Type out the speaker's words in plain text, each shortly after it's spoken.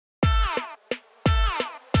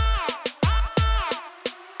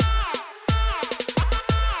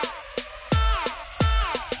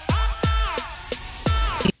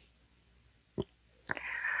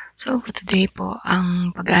So, for today po,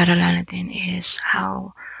 ang pag-aaralan natin is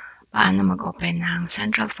paano mag-open ng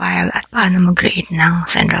central file at paano mag-create ng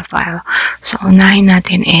central file. So, unahin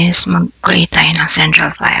natin is mag-create tayo ng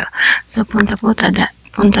central file. So, punta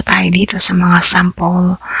tayo dito sa mga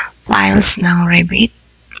sample files ng Revit.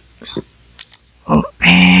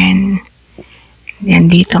 Open. Then,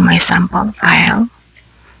 dito may sample file.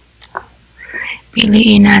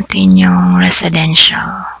 Piliin natin yung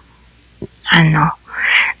residential.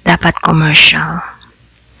 Dapat commercial.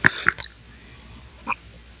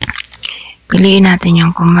 Piliin natin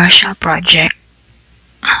yung commercial project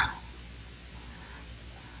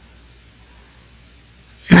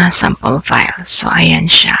na sample file. So, ayan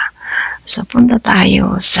siya. So, punta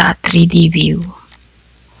tayo sa 3D view.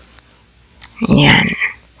 Ayan.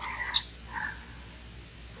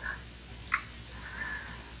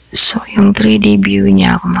 So, yung 3D view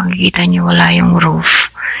niya, kung makikita nyo, wala yung roof.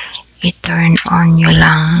 I-turn on nyo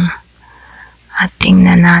lang at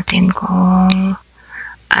tingnan natin kung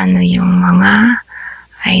ano yung mga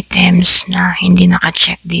items na hindi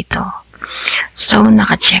naka-check dito. So,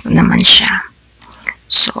 naka-check naman siya.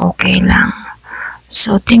 So, okay lang.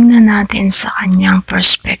 So, tingnan natin sa kanyang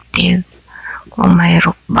perspective kung may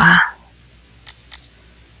roof ba.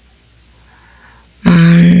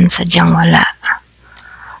 Sadyang wala.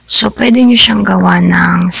 So, pwede nyo siyang gawa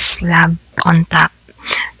ng slab on top.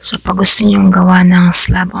 So, pag gusto nyo gawa ng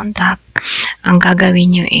slab on top, ang gagawin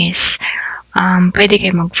nyo is, pwede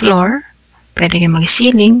kayo mag-floor, pwede kayo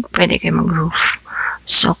mag-ceiling, pwede kayo mag-roof.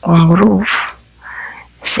 So, kung roof,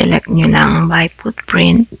 select nyo lang by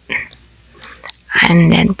footprint, and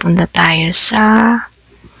then punta tayo sa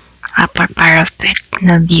upper parapet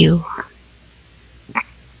na view.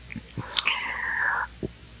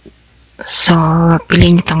 So,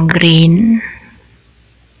 piliin nyo itong green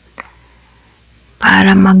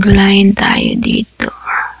para mag-line tayo dito.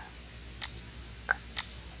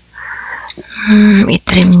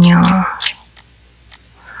 I-trim nyo.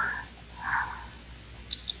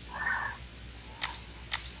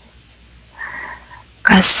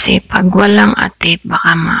 Kasi pag walang atip,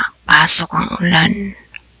 baka mapasok ang ulan.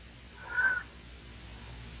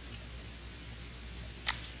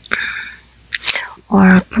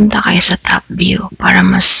 Or punta kayo sa top view para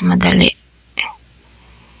mas madali.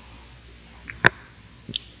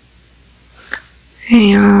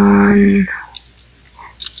 Ayan.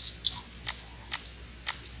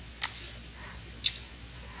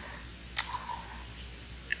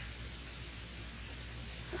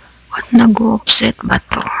 At nag-offset ba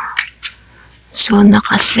to? So,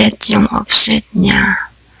 nakaset yung offset niya.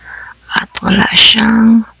 At wala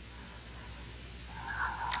siyang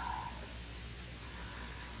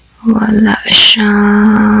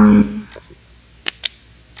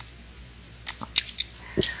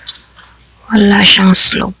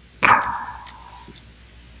slope.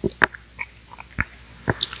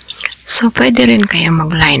 So, pwede rin kayo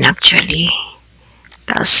mag-line actually.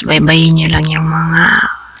 Tapos, baybayin nyo lang yung mga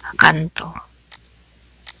kanto.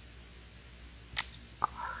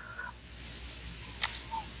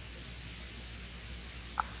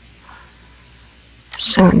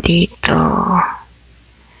 So, dito.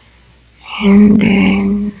 And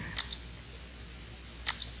then,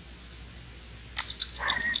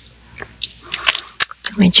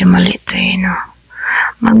 medyo mali ito no?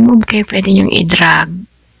 Mag-move kayo, pwede nyo i-drag.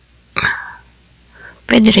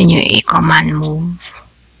 Pwede rin nyo i-command move.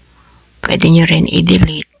 Pwede nyo rin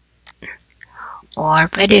i-delete. Or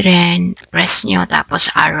pwede rin press nyo tapos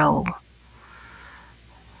arrow.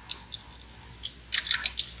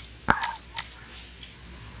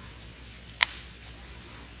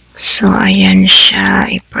 So, ayan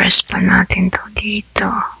siya. I-press pa natin to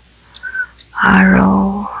dito.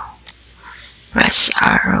 Arrow. Press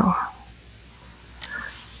arrow.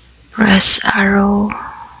 Press arrow.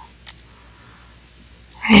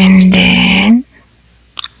 And then,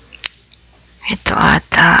 ito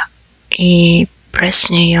ata,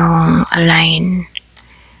 i-press nyo yung align.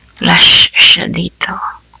 Flash siya dito.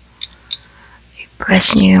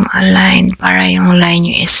 I-press nyo yung align para yung line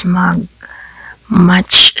nyo is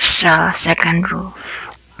match sa second roof.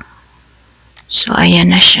 So,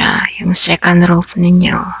 ayan na siya, yung second roof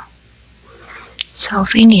ninyo. So,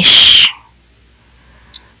 finish.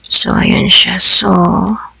 So, ayan siya. So,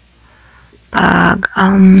 pag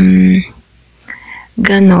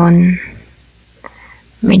ganon,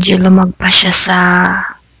 medyo lumagpa siya sa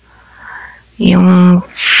yung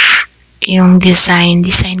design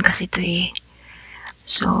kasi ito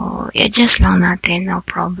So, i-adjust lang natin, no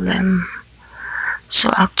problem. So,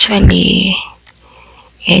 actually,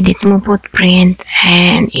 edit mo footprint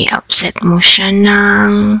and i-offset mo siya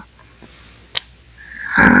ng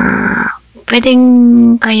Pwedeng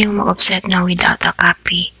kayong mag-offset na without a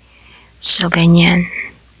copy. So, ganyan.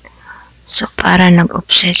 So, para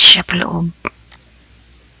nag-offset siya paloob.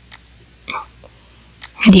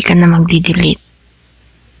 Hindi ka na magdi-delete.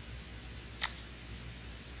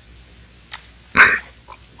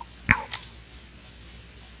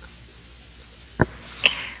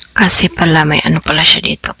 Kasi pala may ano pala siya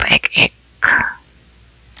dito, paek-ek.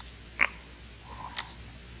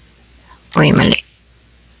 Uy, mali.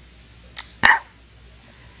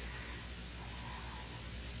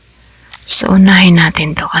 So, unahin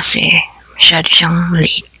natin to kasi masyado siyang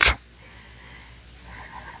late.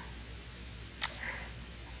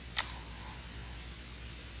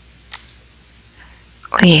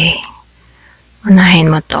 Okay.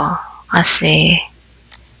 Unahin mo to kasi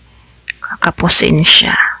kakapusin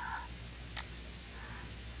siya.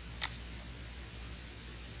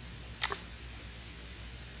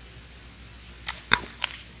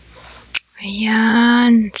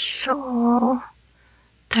 Ayan. So,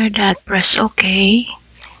 after that, press OK.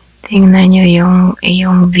 Tingnan nyo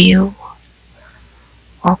yung view.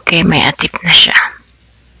 Okay, may atip na siya.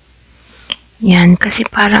 Yan, kasi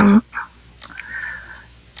parang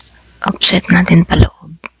offset natin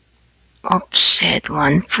paloob. Offset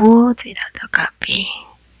 1 foot without a copy.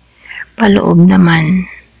 Paloob naman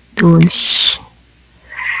dun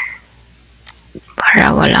para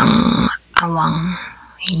walang awang.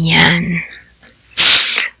 Yan.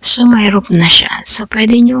 So, may roof na siya. So,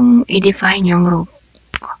 pwede nyong i-define yung roof.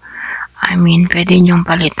 I mean, pwede nyong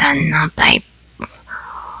palitan ng type.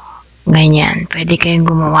 Ganyan. Pwede kayong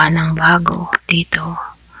gumawa ng bago dito.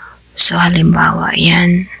 So, halimbawa,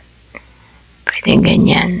 yan. Pwede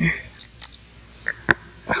ganyan.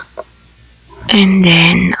 And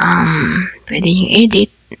then, pwede nyong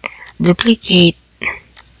edit, duplicate,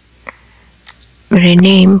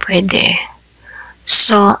 rename, pwede.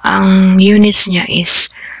 So, ang units niya is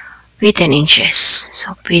feet and inches.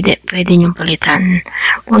 So, pwede nyong palitan.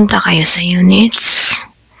 Punta kayo sa units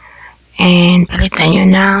and palitan nyo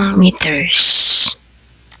ng meters.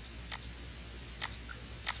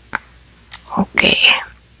 Okay.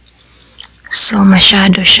 So,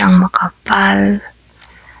 masyado siyang makapal.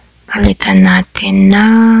 Palitan natin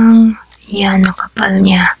ng yan, nakapal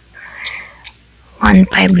niya.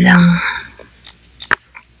 1.5 lang.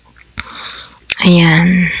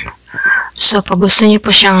 Ayan. So, pag gusto niyo po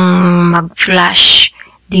siyang mag-flash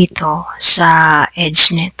dito sa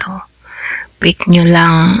edge nito, pick nyo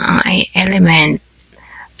lang ang element,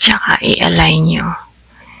 tsaka i-align nyo.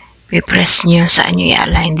 I-press nyo saan nyo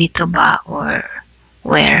i-align, dito ba or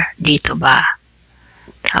where, dito ba.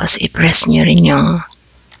 Tapos, i-press nyo rin yung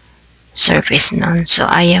surface nun. So,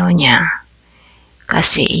 ayaw niya.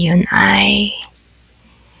 Kasi yun ay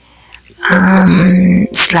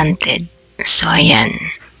slanted. So, ayan.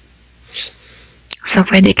 So,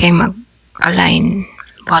 pwede kayo mag-align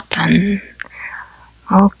button.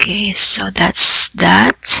 Okay, so that's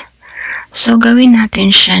that. So, gawin natin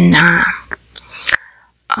siya na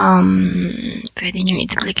pwede nyo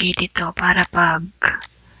i-duplicate ito para pag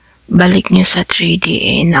balik nyo sa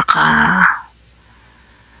 3D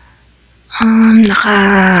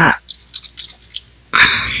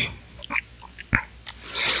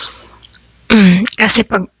kasi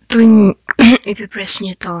pag tuwing ipipress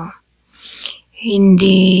nyo to,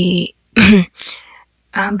 hindi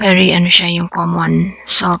very ano siya yung common.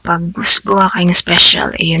 So, pag gawa kayong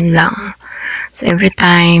special, yun lang. So, every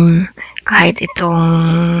time, kahit ito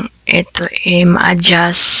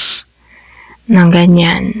ma-adjust ng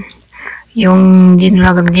ganyan, yung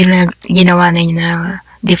ginawa na yun na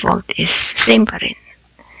default is same pa rin.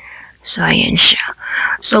 So, ayan siya.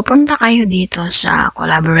 So, punta kayo dito sa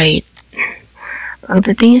collaborate.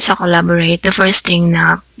 Pagdating sa collaborate, the first thing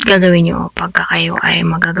na gagawin nyo pagka kayo ay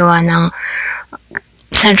magagawa ng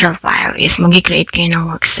central file is mag-create kayo ng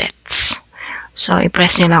worksets. So,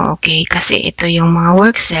 i-press nyo lang okay kasi ito yung mga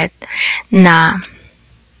workset na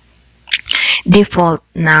default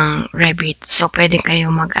ng Revit. So, pwede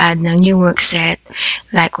kayo mag-add ng new workset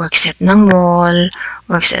like workset ng wall,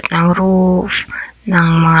 workset ng roof, ng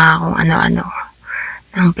mga kung ano-ano,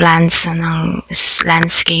 ng plants, ng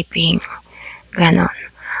landscaping, ganon.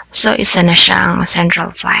 So, isa na siyang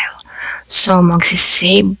central file. So,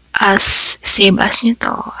 save as nyo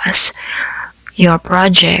to as your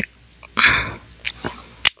project.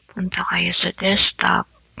 Punta kayo sa desktop.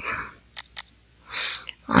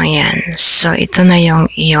 Ayan. So, ito na yung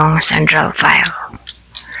iyong central file.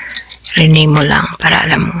 Rename mo lang para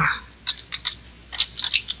alam mo.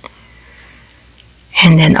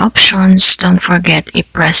 And then options, don't forget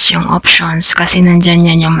i-press yung options kasi nandyan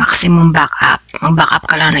yan yung maximum backup. Mag-backup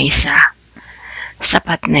ka lang na isa.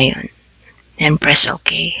 sapat na yun. Then press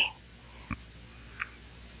OK.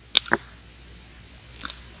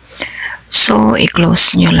 So,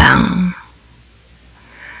 i-close nyo lang.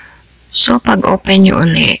 So, pag open nyo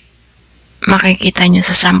uli, makikita nyo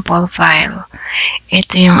sa sample file,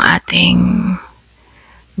 ito yung ating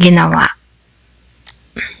ginawa.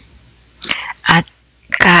 At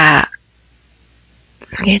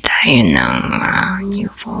lagay tayo ng new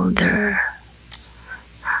folder.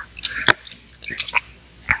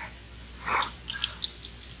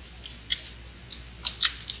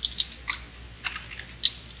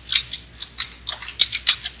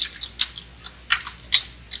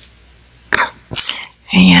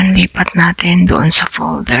 Ayan, lipat natin doon sa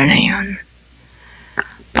folder na yun.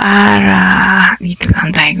 Para dito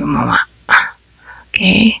lang tayo gumawa.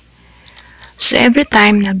 Okay? So, every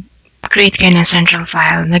time na-create kayo ng central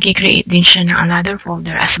file, nag-create din siya ng another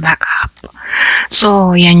folder as backup.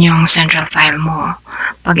 So, yan yung central file mo.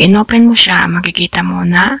 Pag in-open mo siya, makikita mo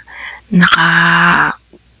na naka-highlight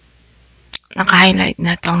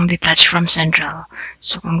na tong detach from central.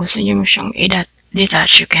 So, kung gusto nyo mo siyang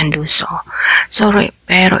detach, you can do so. So,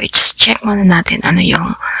 pero just check muna natin ano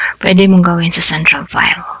yung pwede mong gawin sa central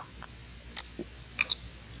file.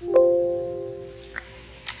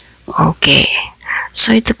 Okay.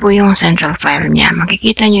 So, ito po yung central file niya.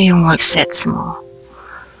 Makikita nyo yung work sets mo.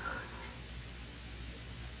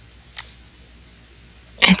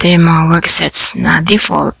 Ito yung mga work sets na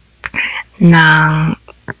default ng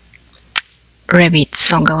Revit.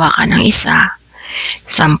 So, gawa ka ng isa.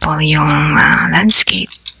 Sample yung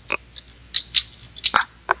landscape.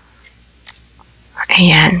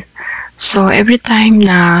 Ayan. So, every time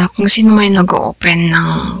na kung sino may nag-open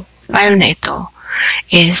ng file na ito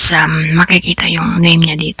is makikita yung name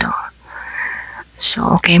niya dito.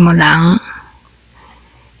 So, okay mo lang.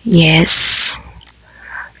 Yes.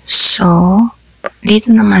 So,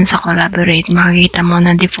 dito naman sa collaborate, makikita mo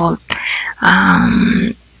na default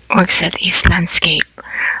work set is landscape.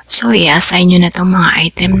 So, i-assign nyo na itong mga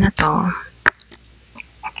item na to.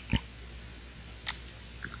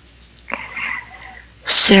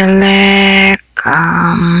 Select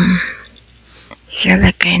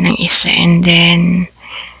kayo ng isa and then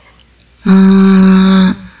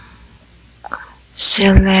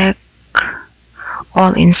select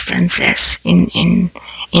all instances in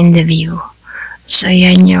the view. So,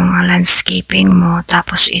 yan yung landscaping mo.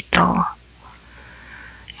 Tapos ito.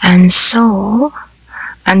 And so,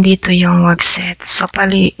 andito yung work set. So,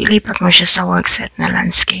 ilipat mo siya sa work set na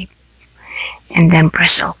landscape. And then,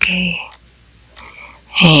 press OK.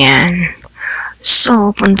 Ayan. So,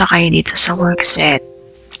 punta kayo dito sa work set.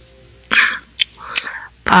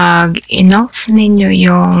 Pag in-off ninyo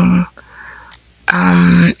yung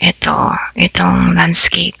itong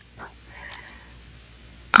landscape,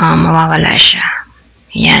 mawawala siya.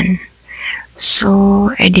 Ayan. So,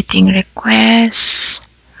 editing request.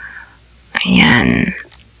 Ayan.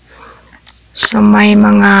 So, may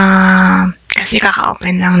mga, kasi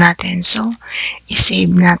kaka-open lang natin. So,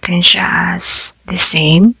 i-save natin siya as the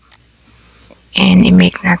same. And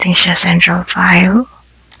i-make natin siya central file.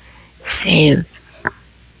 Save.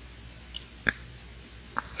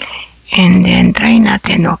 And then, try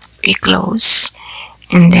natin i-close.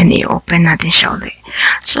 And then, i-open natin siya ulit.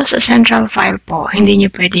 So, sa central file po, hindi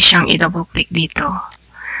nyo pwede siyang i-double click dito.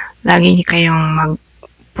 Lagi nyo kayong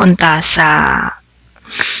punta sa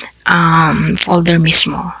folder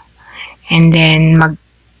mismo. And then,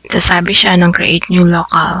 magsasabi siya ng create new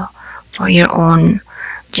local for your own.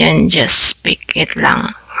 Then, just pick it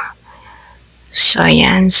lang. So,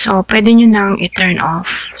 ayan. So, pwede nyo nang i-turn off.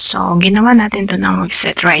 So, ginawa natin to ng work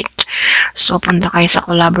set, right? So, punta kayo sa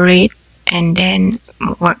collaborate. And then,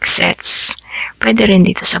 work sets. Pwede rin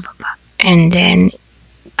dito sa baba. And then,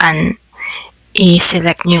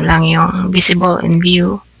 i-select nyo lang yung visible in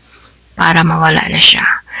view para mawala na siya.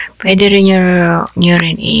 Pwede rin nyo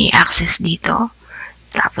rin i-access dito.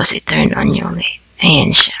 Tapos, i-turn on nyo ulit.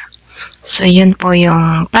 Ayan siya. So, yun po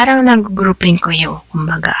yung, parang nag-grouping ko yun,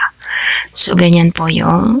 kumbaga. So, ganyan po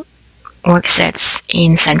yung work sets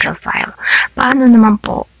in central file. Paano naman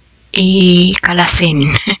po i-kalasin?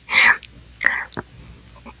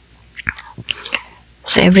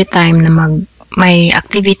 So, every time na may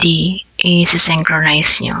activity,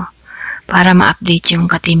 i-synchronize nyo para ma-update yung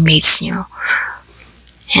ka-teammates nyo.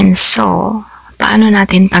 And so, paano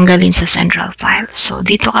natin tanggalin sa central file? So,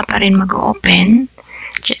 dito ka pa rin mag-open.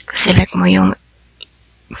 Select mo yung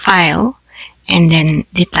file and then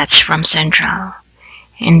detach from central.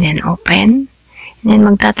 And then open. And then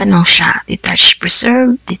magtatanong siya, detach,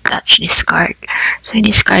 preserve, detach, discard. So,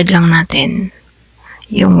 i-discard lang natin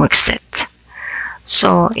yung work set.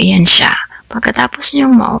 So, iyan siya. Pagkatapos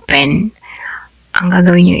nyo ma-open, ang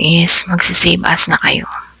gagawin nyo is magsisave as na kayo.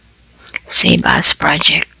 Save as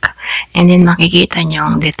project. And then makikita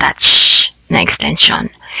nyo ang detach na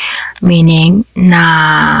extension. Meaning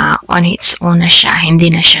na on its own na siya,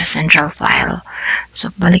 hindi na siya central file.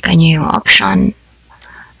 So, balikan nyo yung option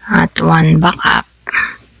at one backup.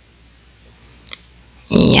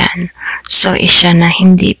 Yan. So, siya na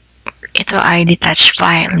hindi, ito ay detached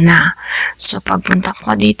file na. So, pagpunta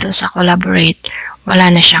ko dito sa collaborate,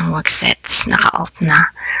 wala na siyang worksets, naka-off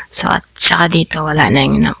na. So, at saka dito, wala na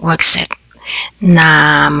yung workset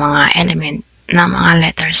na mga element, na mga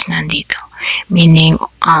letters nandito. Meaning,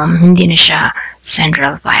 hindi na siya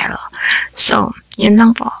central file. So, yun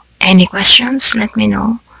lang po. Any questions? Let me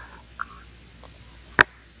know.